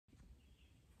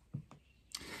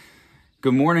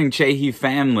Good morning, Csehy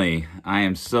family. I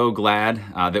am so glad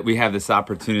that we have this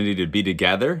opportunity to be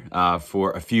together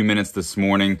for a few minutes this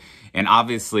morning. And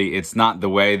obviously, it's not the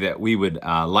way that we would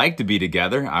like to be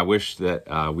together. I wish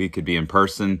that we could be in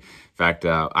person. In fact,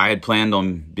 I had planned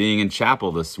on being in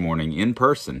chapel this morning in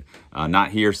person, not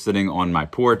here sitting on my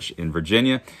porch in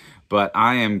Virginia. But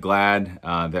I am glad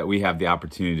that we have the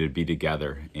opportunity to be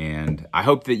together. And I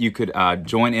hope that you could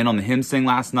join in on the hymn sing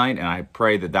last night. And I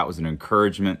pray that that was an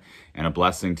encouragement and a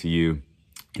blessing to you.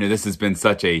 You know, this has been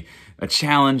such a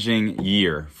challenging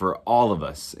year for all of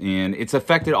us. And it's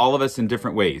affected all of us in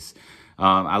different ways.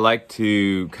 I like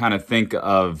to kind of think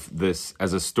of this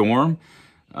as a storm.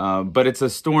 But it's a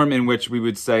storm in which we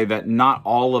would say that not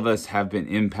all of us have been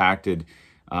impacted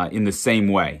in the same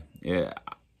way.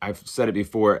 I've said it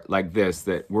before like this,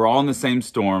 that we're all in the same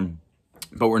storm,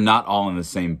 but we're not all in the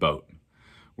same boat.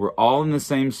 We're all in the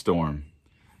same storm,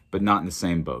 but not in the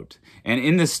same boat. And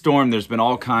in this storm, there's been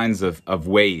all kinds of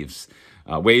waves,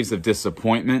 waves of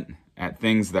disappointment at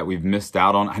things that we've missed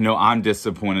out on. I know I'm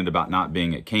disappointed about not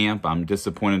being at camp. I'm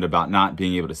disappointed about not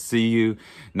being able to see you,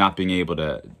 not being able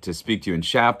to speak to you in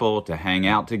chapel, to hang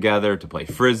out together, to play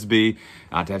Frisbee,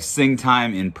 to have sing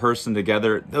time in person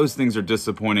together. Those things are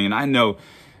disappointing. And I know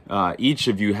each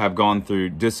of you have gone through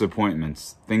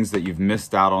disappointments, things that you've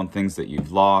missed out on, things that you've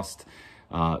lost.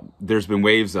 There's been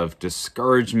waves of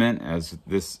discouragement as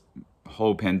this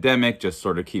whole pandemic just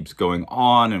sort of keeps going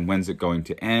on, and when's it going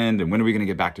to end, and when are we going to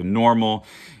get back to normal?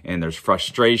 And there's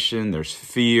frustration, there's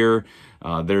fear,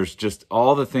 there's just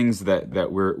all the things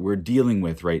that we're dealing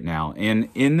with right now. And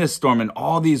in this storm and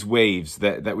all these waves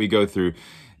that we go through,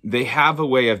 they have a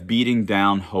way of beating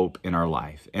down hope in our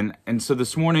life. And so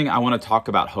this morning, I want to talk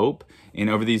about hope. And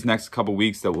over these next couple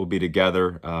weeks that we'll be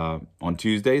together on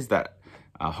Tuesdays, that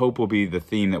hope will be the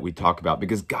theme that we talk about,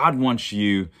 because God wants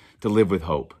you to live with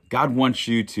hope. God wants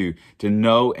you to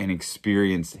know and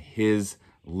experience His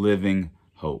living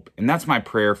hope. And that's my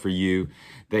prayer for you,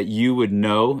 that you would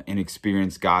know and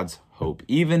experience God's hope,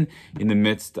 even in the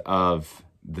midst of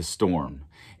the storm.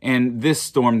 And this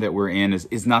storm that we're in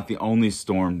is not the only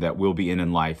storm that we'll be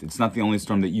in life. It's not the only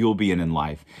storm that you'll be in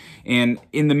life. And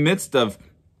in the midst of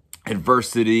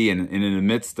adversity and in the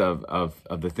midst of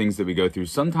the things that we go through,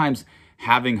 sometimes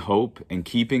having hope and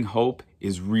keeping hope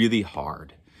is really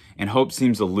hard. And hope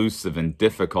seems elusive and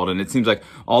difficult. And it seems like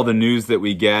all the news that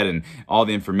we get and all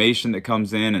the information that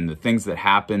comes in and the things that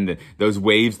happen, those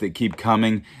waves that keep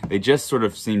coming, they just sort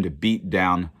of seem to beat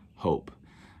down hope.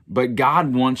 But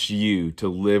God wants you to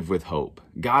live with hope.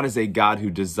 God is a God who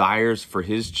desires for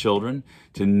His children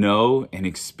to know and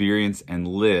experience and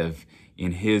live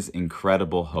in His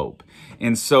incredible hope.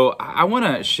 And so I want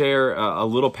to share a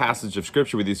little passage of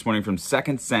scripture with you this morning from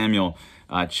 2 Samuel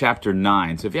chapter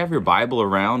 9. So if you have your Bible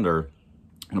around, or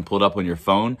I'm going to pull it up on your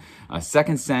phone,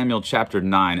 2 Samuel chapter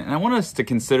 9. And I want us to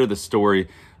consider the story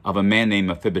of a man named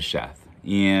Mephibosheth.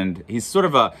 And he's sort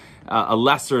of a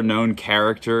lesser known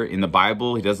character in the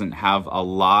Bible. He doesn't have a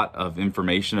lot of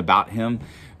information about him,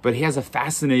 but he has a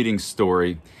fascinating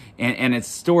story. And its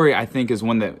story, I think, is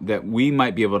one that we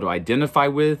might be able to identify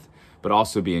with, but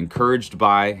also be encouraged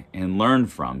by and learn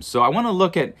from. So I want to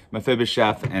look at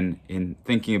Mephibosheth and in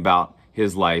thinking about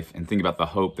his life and think about the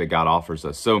hope that God offers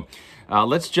us. So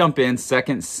let's jump in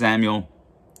 2 Samuel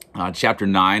chapter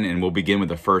 9, and we'll begin with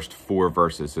the first 4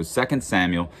 verses. So 2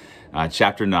 Samuel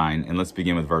chapter 9, and let's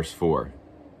begin with verse 4.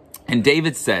 And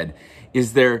David said,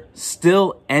 "Is there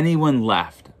still anyone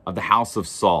left of the house of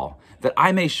Saul, that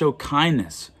I may show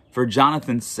kindness for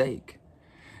Jonathan's sake?"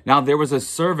 Now there was a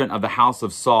servant of the house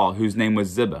of Saul whose name was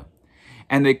Ziba,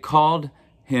 and they called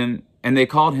him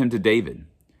to David.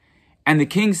 And the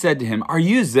king said to him, "Are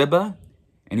you Ziba?"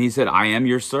 And he said, "I am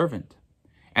your servant."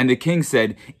 And the king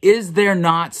said, "Is there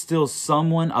not still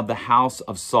someone of the house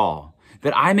of Saul,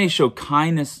 that I may show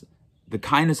kindness, the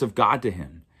kindness of God to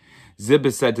him?"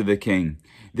 Ziba said to the king,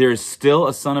 "There is still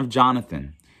a son of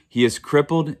Jonathan. He is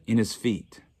crippled in his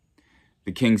feet."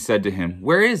 The king said to him,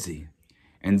 "Where is he?"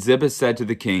 And Ziba said to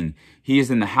the king, "He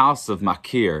is in the house of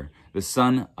Machir, the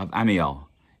son of Amiel,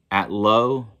 at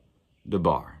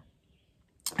Lo-debar."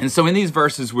 And so in these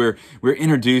verses, we're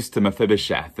introduced to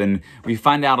Mephibosheth, and we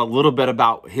find out a little bit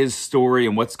about his story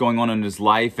and what's going on in his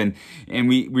life. And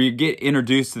we get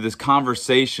introduced to this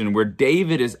conversation where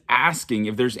David is asking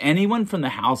if there's anyone from the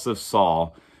house of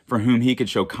Saul for whom he could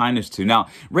show kindness to. Now,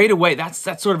 right away, that's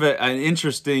sort of an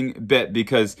interesting bit,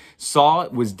 because Saul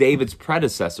was David's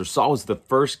predecessor. Saul was the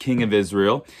first king of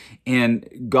Israel, and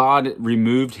God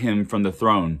removed him from the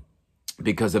throne.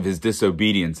 because of his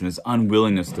disobedience and his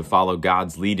unwillingness to follow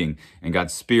God's leading and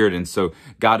God's spirit. And so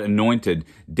God anointed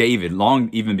David long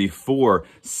even before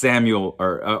Samuel,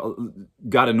 or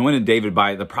God anointed David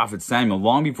by the prophet Samuel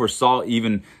long before Saul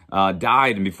even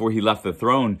died and before he left the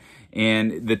throne.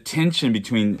 And the tension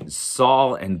between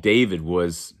Saul and David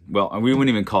was, well, we wouldn't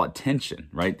even call it tension,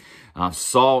 right?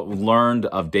 Saul learned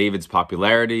of David's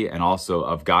popularity and also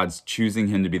of God's choosing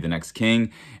him to be the next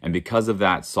king. And because of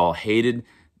that, Saul hated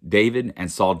David,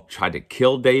 and Saul tried to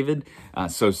kill David.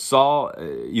 So Saul,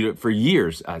 for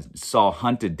years, Saul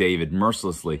hunted David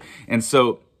mercilessly. And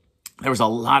so there was a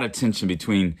lot of tension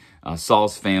between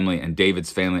Saul's family and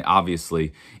David's family,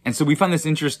 obviously. And so we find this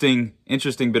interesting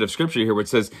bit of scripture here where it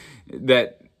says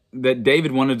that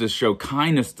David wanted to show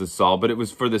kindness to Saul, but it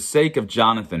was for the sake of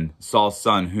Jonathan, Saul's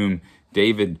son, whom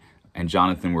David and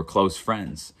Jonathan were close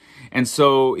friends. And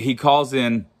so he calls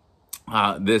in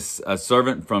this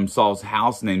servant from Saul's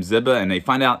house named Ziba, and they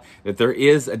find out that there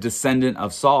is a descendant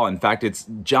of Saul. In fact, it's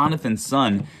Jonathan's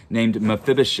son named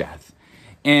Mephibosheth.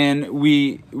 And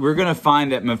we're going to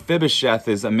find that Mephibosheth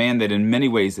is a man that in many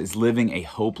ways is living a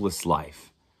hopeless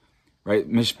life, right?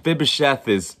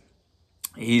 Mephibosheth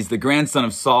he's the grandson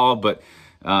of Saul, but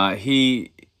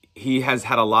he has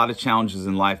had a lot of challenges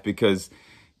in life because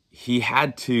he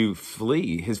had to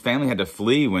flee. His family had to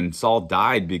flee when Saul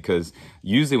died, because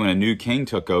usually when a new king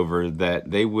took over,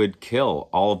 that they would kill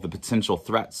all of the potential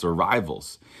threats or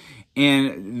rivals.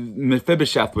 And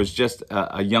Mephibosheth was just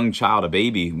a young child, a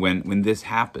baby, when this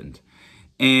happened.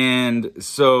 And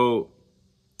so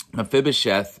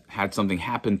Mephibosheth had something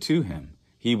happen to him.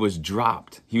 He was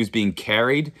dropped. He was being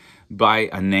carried by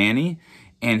a nanny,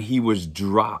 and he was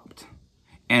dropped.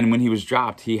 And when he was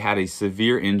dropped, he had a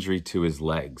severe injury to his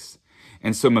legs.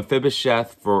 And so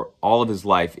Mephibosheth, for all of his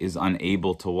life, is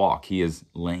unable to walk. He is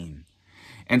lame.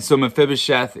 And so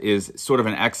Mephibosheth is sort of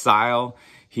an exile.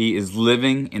 He is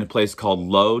living in a place called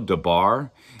Lo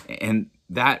Debar. And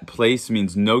that place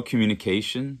means no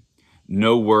communication,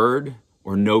 no word,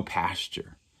 or no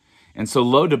pasture. And so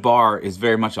Lo Debar is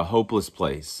very much a hopeless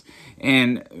place.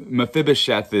 And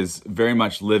Mephibosheth is very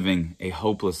much living a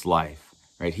hopeless life,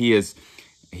 right? His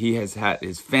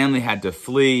family had to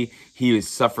flee. He has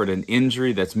suffered an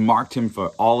injury that's marked him for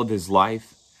all of his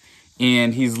life.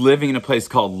 And he's living in a place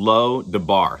called Lo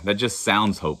Debar. That just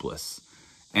sounds hopeless.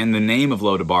 And the name of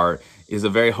Lo Debar is a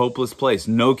very hopeless place.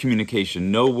 No communication,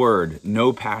 no word,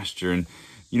 no pasture. And,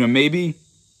 maybe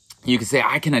you could say,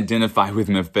 I can identify with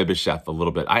Mephibosheth a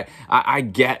little bit. I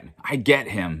get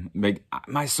him. Like,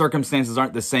 my circumstances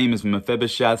aren't the same as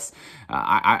Mephibosheth's.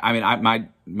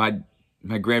 My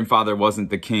grandfather wasn't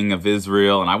the king of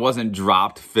Israel, and I wasn't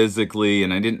dropped physically,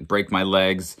 and I didn't break my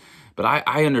legs. But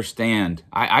I understand.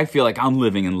 I feel like I'm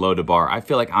living in Lo Debar. I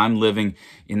feel like I'm living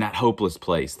in that hopeless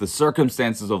place. The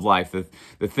circumstances of life,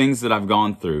 the things that I've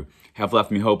gone through have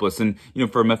left me hopeless. And,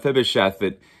 for Mephibosheth,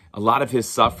 that a lot of his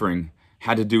suffering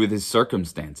had to do with his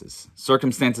circumstances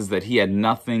that he had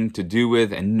nothing to do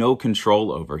with and no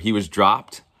control over. He was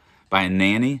dropped by a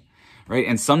nanny, right?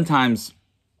 And sometimes,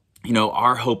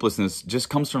 our hopelessness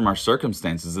just comes from our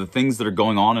circumstances. The things that are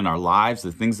going on in our lives,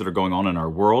 the things that are going on in our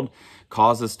world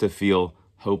cause us to feel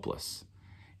hopeless.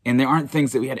 And there aren't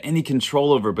things that we had any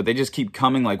control over, but they just keep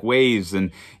coming like waves.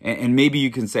 And maybe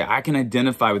you can say, I can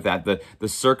identify with that. The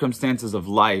circumstances of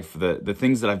life, the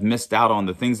things that I've missed out on,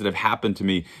 the things that have happened to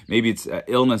me. Maybe it's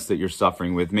illness that you're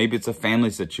suffering with. Maybe it's a family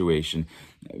situation.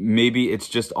 Maybe it's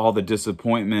just all the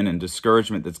disappointment and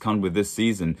discouragement that's come with this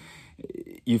season.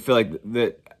 You feel like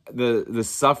the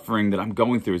suffering that I'm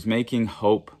going through is making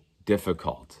hope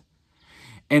difficult.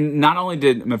 And not only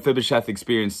did Mephibosheth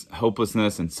experience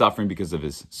hopelessness and suffering because of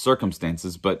his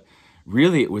circumstances, but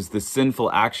really it was the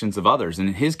sinful actions of others. And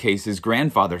in his case, his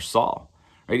grandfather Saul.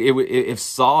 Right? If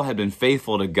Saul had been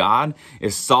faithful to God,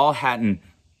 if Saul hadn't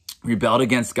rebelled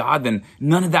against God, then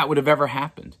none of that would have ever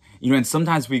happened. And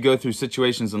sometimes we go through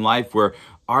situations in life where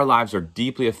our lives are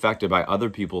deeply affected by other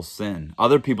people's sin.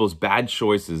 Other people's bad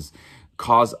choices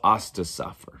cause us to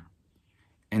suffer.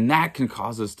 And that can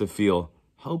cause us to feel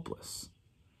hopeless.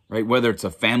 Right? Whether it's a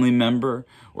family member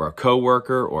or a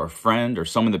coworker or a friend or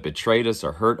someone that betrayed us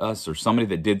or hurt us or somebody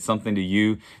that did something to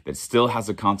you that still has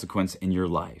a consequence in your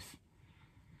life.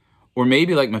 Or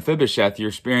maybe like Mephibosheth, you're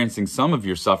experiencing some of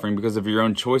your suffering because of your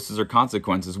own choices or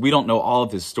consequences. We don't know all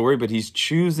of his story, but he's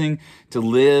choosing to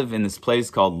live in this place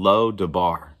called Lo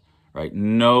Debar, right?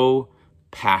 No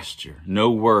pasture, no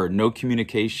word, no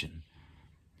communication.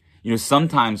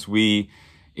 Sometimes we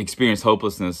experience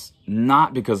hopelessness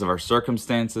not because of our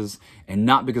circumstances and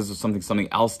not because of something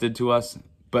else did to us,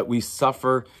 but we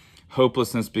suffer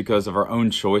hopelessness because of our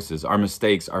own choices, our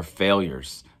mistakes, our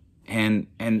failures, And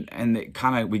it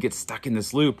kind of, we get stuck in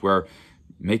this loop where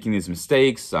making these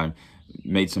mistakes, I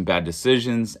made some bad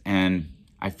decisions, and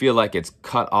I feel like it's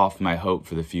cut off my hope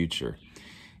for the future.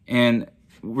 And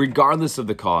regardless of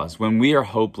the cause, when we are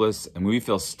hopeless and we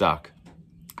feel stuck,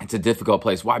 it's a difficult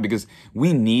place. Why? Because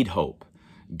we need hope.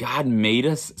 God made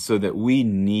us so that we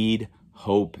need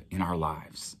hope in our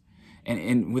lives.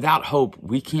 And without hope,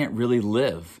 we can't really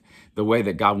live the way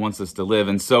that God wants us to live.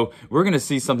 And so we're going to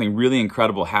see something really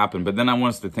incredible happen. But then I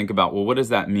want us to think about, well, what does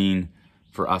that mean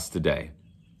for us today?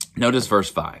 Notice verse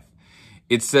 5.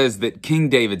 It says that King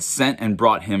David sent and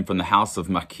brought him from the house of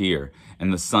Machir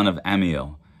and the son of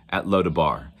Ammiel at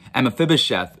Lodabar. And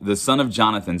Mephibosheth, the son of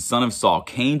Jonathan, son of Saul,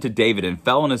 came to David and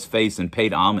fell on his face and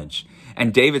paid homage.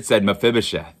 And David said,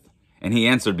 Mephibosheth. And he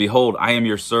answered, Behold, I am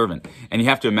your servant. And you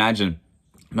have to imagine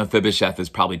Mephibosheth is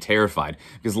probably terrified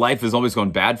because life is always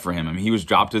going bad for him. I mean, he was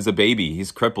dropped as a baby.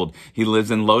 He's crippled. He lives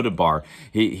in Lodabar.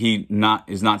 He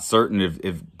is not certain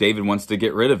if David wants to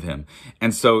get rid of him.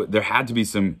 And so there had to be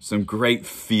some great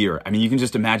fear. I mean, you can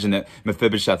just imagine that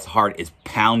Mephibosheth's heart is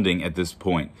pounding at this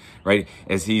point, right?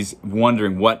 As he's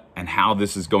wondering what and how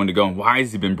this is going to go and why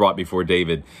has he been brought before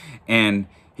David? And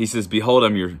he says, Behold,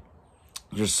 I'm your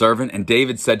servant. And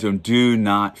David said to him, do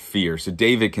not fear. So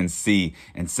David can see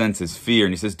and sense his fear.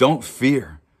 And he says, don't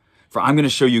fear, for I'm going to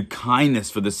show you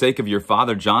kindness for the sake of your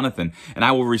father Jonathan. And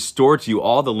I will restore to you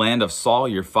all the land of Saul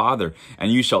your father,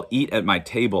 and you shall eat at my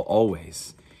table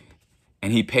always.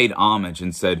 And he paid homage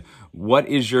and said, what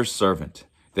is your servant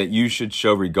that you should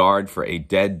show regard for a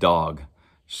dead dog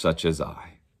such as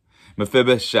I?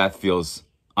 Mephibosheth feels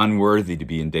unworthy to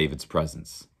be in David's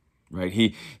presence. Right?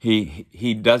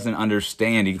 He doesn't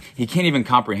understand. He can't even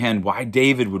comprehend why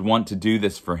David would want to do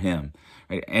this for him.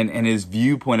 Right? And his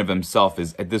viewpoint of himself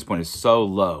is at this point is so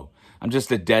low. I'm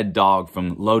just a dead dog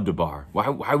from Lodabar.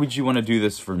 Why would you want to do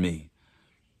this for me?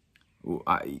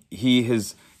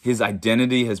 His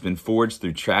identity has been forged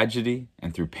through tragedy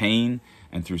and through pain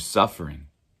and through suffering.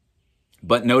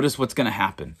 But notice what's going to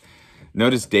happen.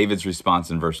 Notice David's response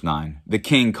in verse 9. The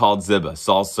king called Ziba,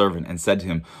 Saul's servant, and said to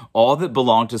him, all that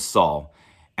belonged to Saul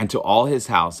and to all his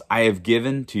house I have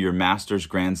given to your master's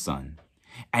grandson.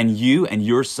 And you and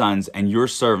your sons and your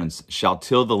servants shall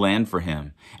till the land for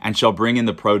him, and shall bring in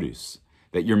the produce,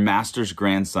 that your master's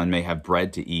grandson may have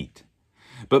bread to eat.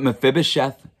 But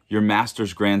Mephibosheth, your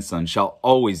master's grandson, shall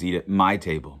always eat at my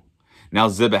table. Now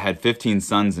Ziba had 15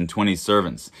 sons and 20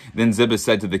 servants. Then Ziba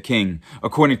said to the king,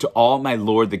 according to all my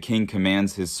lord the king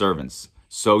commands his servants,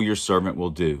 so your servant will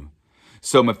do.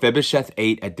 So Mephibosheth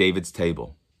ate at David's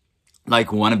table,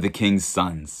 like one of the king's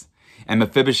sons. And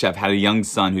Mephibosheth had a young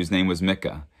son whose name was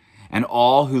Micah. And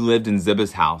all who lived in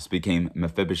Ziba's house became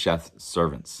Mephibosheth's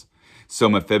servants. So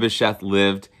Mephibosheth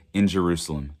lived in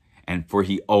Jerusalem, and for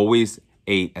he always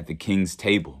ate at the king's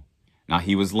table. Now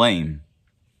he was lame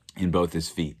in both his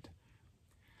feet.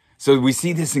 So we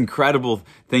see this incredible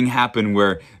thing happen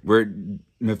where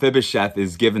Mephibosheth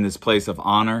is given this place of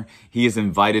honor. He is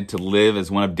invited to live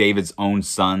as one of David's own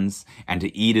sons and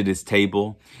to eat at his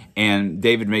table. And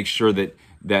David makes sure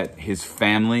that his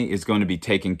family is going to be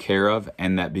taken care of,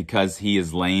 and that because he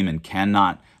is lame and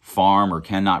cannot farm or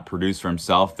cannot produce for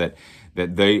himself, that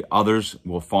others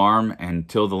will farm and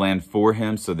till the land for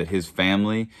him so that his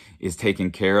family is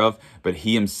taken care of. But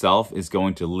he himself is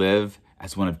going to live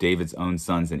as one of David's own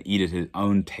sons and eat at his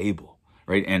own table,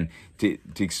 right? And to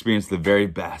experience the very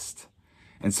best.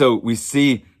 And so we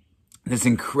see this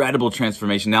incredible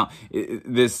transformation. Now,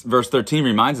 this verse 13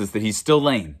 reminds us that he's still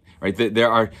lame, right? That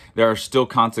there are still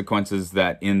consequences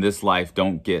that in this life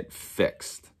don't get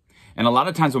fixed. And a lot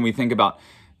of times when we think about,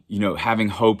 having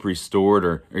hope restored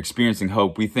or experiencing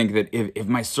hope, we think that if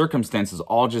my circumstances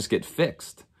all just get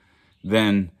fixed,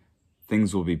 then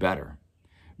things will be better.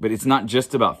 But it's not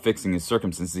just about fixing his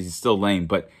circumstances. He's still lame,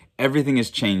 but everything has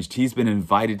changed. He's been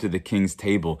invited to the king's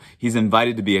table. He's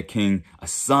invited to be a king, a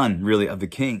son, really, of the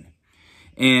king.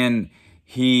 And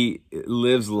he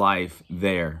lives life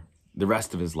there, the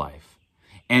rest of his life.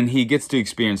 And he gets to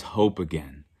experience hope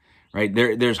again, right?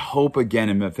 There's hope again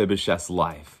in Mephibosheth's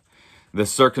life. The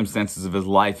circumstances of his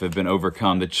life have been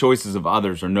overcome. The choices of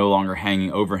others are no longer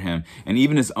hanging over him. And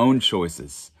even his own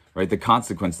choices, right? The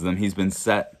consequences of them, he's been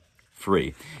set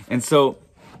free. And so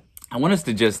I want us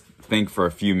to just think for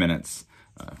a few minutes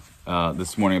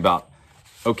this morning about,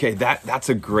 okay, that's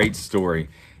a great story.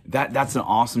 That's an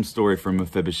awesome story for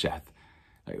Mephibosheth.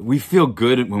 We feel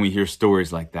good when we hear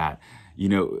stories like that.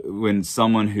 When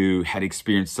someone who had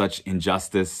experienced such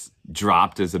injustice,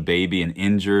 dropped as a baby and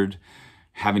injured,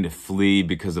 having to flee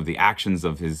because of the actions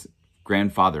of his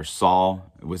grandfather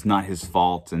Saul, it was not his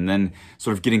fault, and then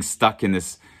sort of getting stuck in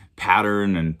this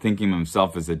pattern and thinking of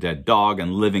himself as a dead dog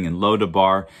and living in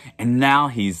Lodabar. And now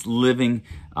he's living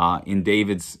in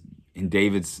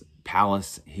David's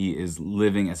palace. He is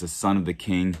living as a son of the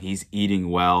king. He's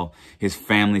eating well. His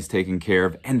family's taken care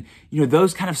of. And,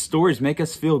 those kind of stories make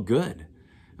us feel good.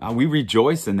 We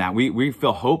rejoice in that. We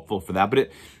feel hopeful for that.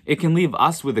 But it can leave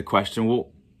us with the question,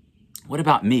 well, what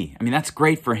about me? I mean, that's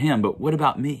great for him, but what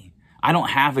about me? I don't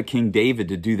have a King David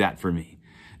to do that for me.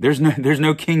 There's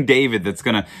no King David that's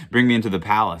going to bring me into the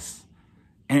palace.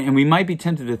 And we might be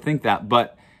tempted to think that,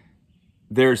 but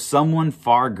there's someone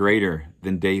far greater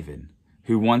than David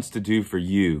who wants to do for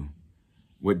you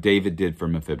what David did for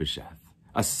Mephibosheth,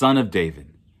 a son of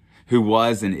David who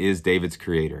was and is David's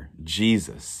creator.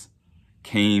 Jesus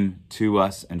came to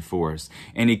us and for us.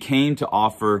 And he came to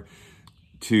offer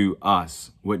to us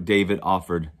what David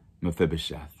offered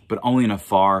Mephibosheth, but only in a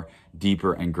far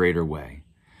deeper and greater way.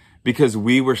 Because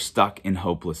we were stuck in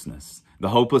hopelessness, the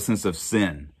hopelessness of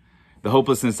sin, the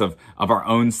hopelessness of our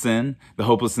own sin, the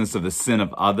hopelessness of the sin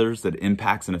of others that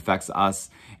impacts and affects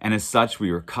us. And as such,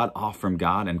 we were cut off from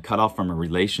God and cut off from a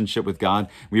relationship with God.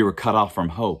 We were cut off from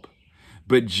hope.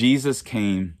 But Jesus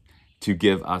came to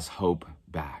give us hope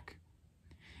back.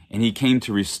 And he came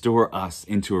to restore us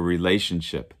into a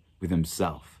relationship with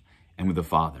himself and with the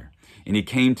Father. And he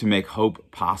came to make hope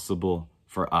possible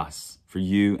for us, for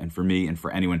you and for me and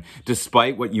for anyone,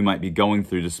 despite what you might be going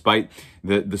through, despite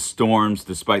the storms,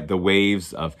 despite the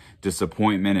waves of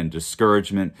disappointment and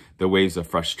discouragement, the waves of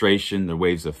frustration, the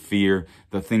waves of fear,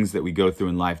 the things that we go through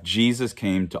in life. Jesus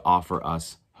came to offer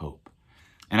us hope.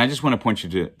 And I just want to point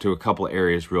you to a couple of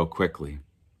areas real quickly.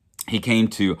 He came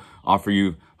to offer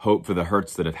you hope for the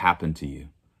hurts that have happened to you.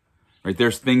 Right?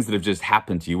 There's things that have just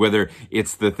happened to you, whether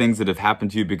it's the things that have happened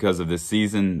to you because of this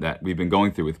season that we've been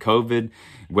going through with COVID,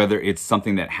 whether it's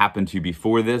something that happened to you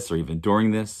before this or even during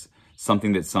this,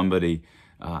 something that somebody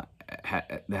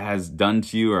has done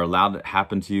to you or allowed to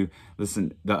happen to you.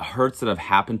 Listen, the hurts that have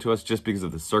happened to us just because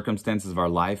of the circumstances of our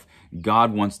life,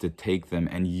 God wants to take them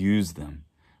and use them,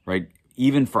 right?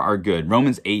 Even for our good.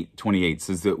 Romans 8:28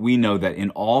 says that we know that in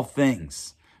all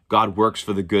things, God works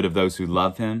for the good of those who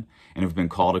love him and have been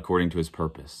called according to his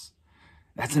purpose.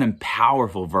 That's an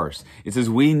powerful verse. It says,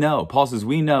 Paul says,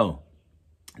 we know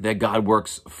that God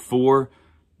works for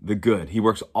the good. He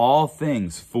works all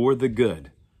things for the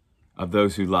good of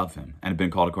those who love him and have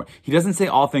been called according. He doesn't say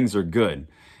all things are good.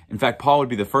 In fact, Paul would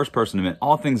be the first person to admit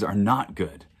all things are not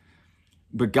good.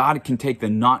 But God can take the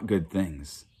not good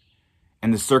things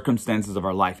and the circumstances of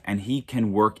our life, and he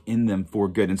can work in them for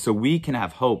good. And so we can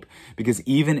have hope because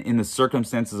even in the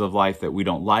circumstances of life that we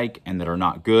don't like and that are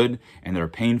not good and that are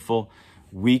painful,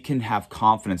 we can have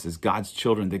confidence as God's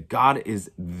children that God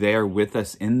is there with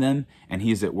us in them and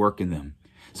he's at work in them.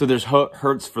 So there's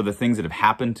hurts for the things that have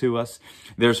happened to us.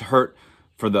 There's hurt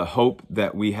for the hope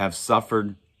that we have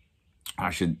suffered.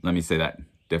 Let me say that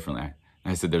differently.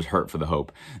 I said there's hurt for the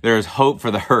hope. There is hope for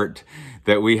the hurt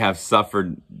that we have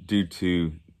suffered due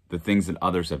to the things that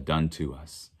others have done to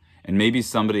us. And maybe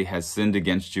somebody has sinned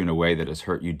against you in a way that has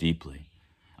hurt you deeply.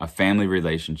 A family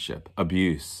relationship,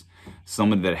 abuse,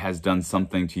 someone that has done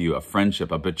something to you, a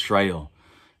friendship, a betrayal,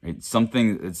 right?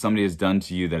 Something that somebody has done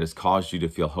to you that has caused you to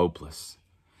feel hopeless.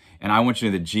 And I want you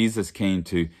to know that Jesus came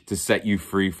to set you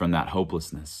free from that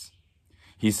hopelessness.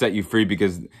 He set you free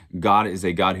because God is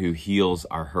a God who heals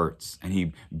our hurts and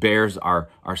he bears our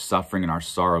suffering and our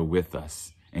sorrow with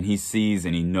us. And he sees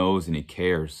and he knows and he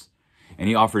cares. And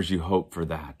he offers you hope for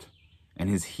that and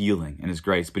his healing and his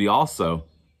grace. But he also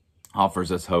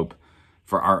offers us hope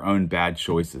for our own bad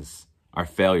choices, our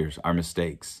failures, our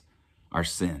mistakes, our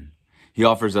sin. He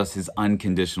offers us his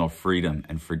unconditional freedom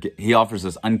and he offers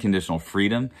us unconditional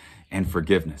freedom and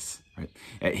forgiveness.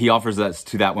 Right? He offers us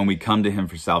to that when we come to him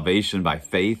for salvation by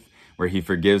faith, where he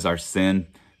forgives our sin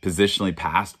positionally,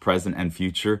 past, present, and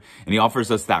future. And he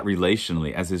offers us that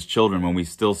relationally as his children when we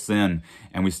still sin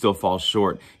and we still fall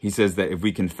short. He says that if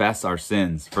we confess our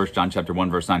sins, 1 John chapter 1,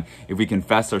 verse 9, if we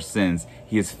confess our sins,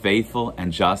 he is faithful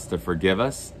and just to forgive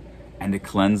us and to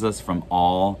cleanse us from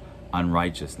all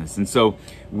unrighteousness. And so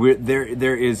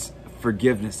there is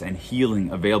forgiveness and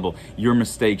healing available. Your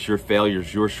mistakes, your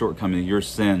failures, your shortcomings, your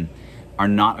sin are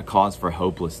not a cause for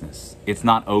hopelessness. It's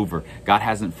not over. God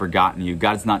hasn't forgotten you.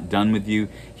 God's not done with you.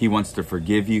 He wants to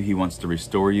forgive you. He wants to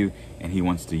restore you, and he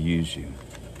wants to use you.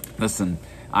 Listen,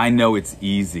 I know it's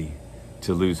easy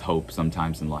to lose hope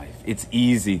sometimes in life. It's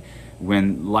easy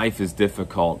when life is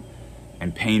difficult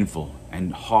and painful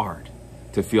and hard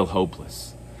to feel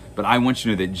hopeless. But I want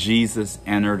you to know that Jesus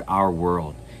entered our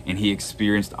world and he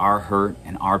experienced our hurt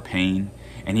and our pain.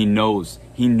 And he knows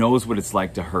what it's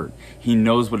like to hurt. He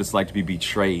knows what it's like to be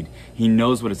betrayed. He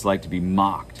knows what it's like to be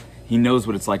mocked. He knows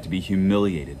what it's like to be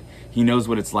humiliated. He knows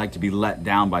what it's like to be let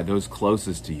down by those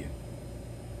closest to you.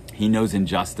 He knows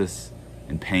injustice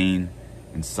and pain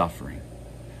and suffering.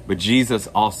 But Jesus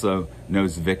also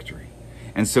knows victory.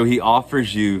 And so he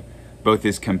offers you both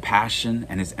his compassion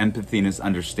and his empathy and his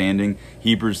understanding.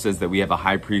 Hebrews says that we have a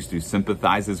high priest who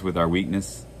sympathizes with our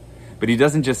weakness. But he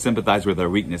doesn't just sympathize with our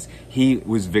weakness. He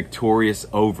was victorious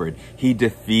over it. He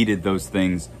defeated those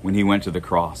things when he went to the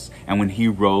cross and when he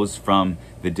rose from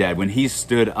the dead, when he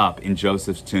stood up in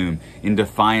Joseph's tomb in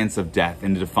defiance of death,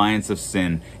 in defiance of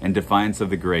sin, and defiance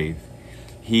of the grave.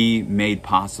 He made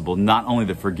possible not only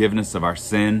the forgiveness of our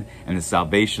sin and the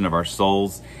salvation of our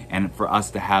souls, and for us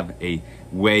to have a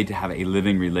way to have a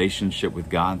living relationship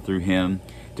with God through him,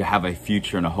 to have a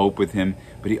future and a hope with him,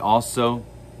 but he also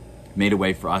made a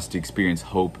way for us to experience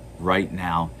hope right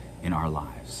now in our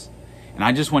lives. And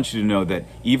I just want you to know that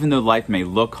even though life may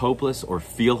look hopeless or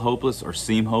feel hopeless or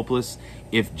seem hopeless,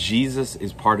 if Jesus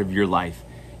is part of your life,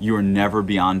 you are never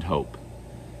beyond hope.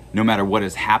 No matter what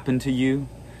has happened to you,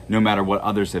 no matter what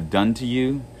others have done to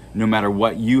you, no matter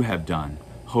what you have done,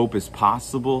 hope is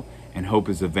possible and hope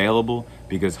is available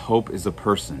because hope is a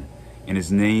person and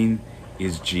his name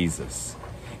is Jesus.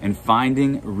 And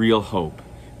finding real hope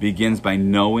begins by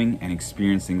knowing and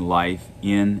experiencing life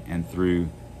in and through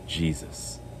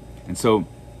Jesus. And so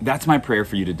that's my prayer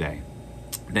for you today,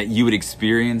 that you would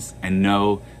experience and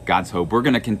know God's hope. We're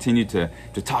going to continue to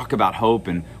talk about hope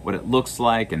and what it looks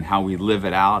like and how we live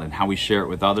it out and how we share it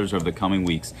with others over the coming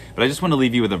weeks. But I just want to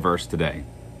leave you with a verse today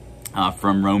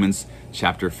from Romans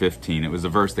chapter 15. It was a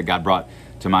verse that God brought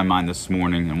to my mind this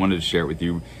morning and wanted to share it with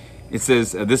you. It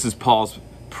says, this is Paul's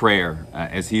prayer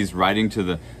as he's writing to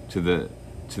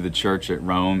the church at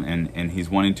Rome, and he's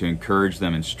wanting to encourage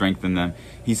them and strengthen them.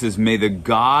 He says, may the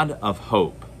God of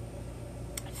hope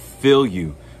fill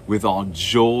you with all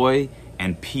joy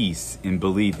and peace in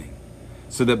believing,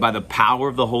 so that by the power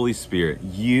of the Holy Spirit,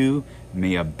 you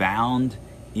may abound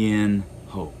in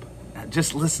hope. Now,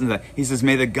 just listen to that. He says,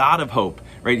 may the God of hope,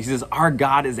 right? He says, our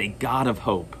God is a God of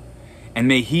hope. And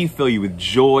may he fill you with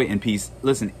joy and peace.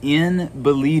 Listen, in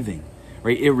believing,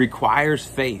 right? It requires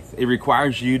faith. It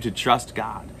requires you to trust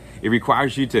God. It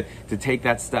requires you to take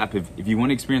that step. If you want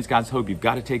to experience God's hope, you've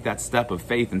got to take that step of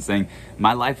faith and saying,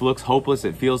 my life looks hopeless.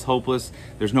 It feels hopeless.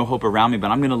 There's no hope around me, but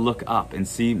I'm going to look up and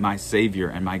see my Savior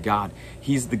and my God.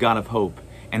 He's the God of hope.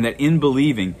 And that in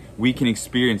believing, we can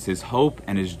experience his hope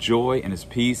and his joy and his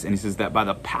peace. And he says that by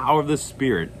the power of the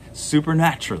Spirit,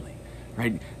 supernaturally,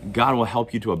 right, God will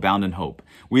help you to abound in hope.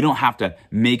 We don't have to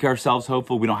make ourselves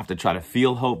hopeful. We don't have to try to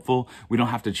feel hopeful. We don't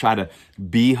have to try to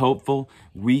be hopeful.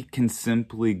 We can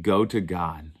simply go to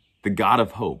God, the God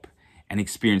of hope, and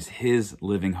experience his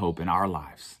living hope in our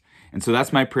lives. And so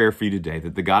that's my prayer for you today,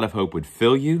 that the God of hope would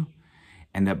fill you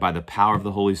and that by the power of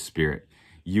the Holy Spirit,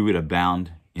 you would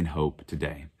abound in hope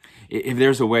today. If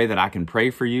there's a way that I can pray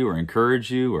for you or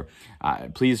encourage you, or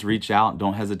please reach out.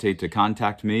 Don't hesitate to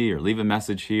contact me or leave a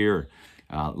message here.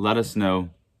 Let us know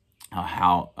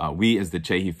how we as the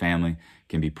Csehy family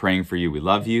can be praying for you. We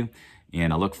love you,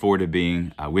 and I look forward to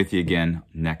being with you again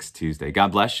next Tuesday.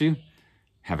 God bless you.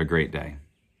 Have a great day.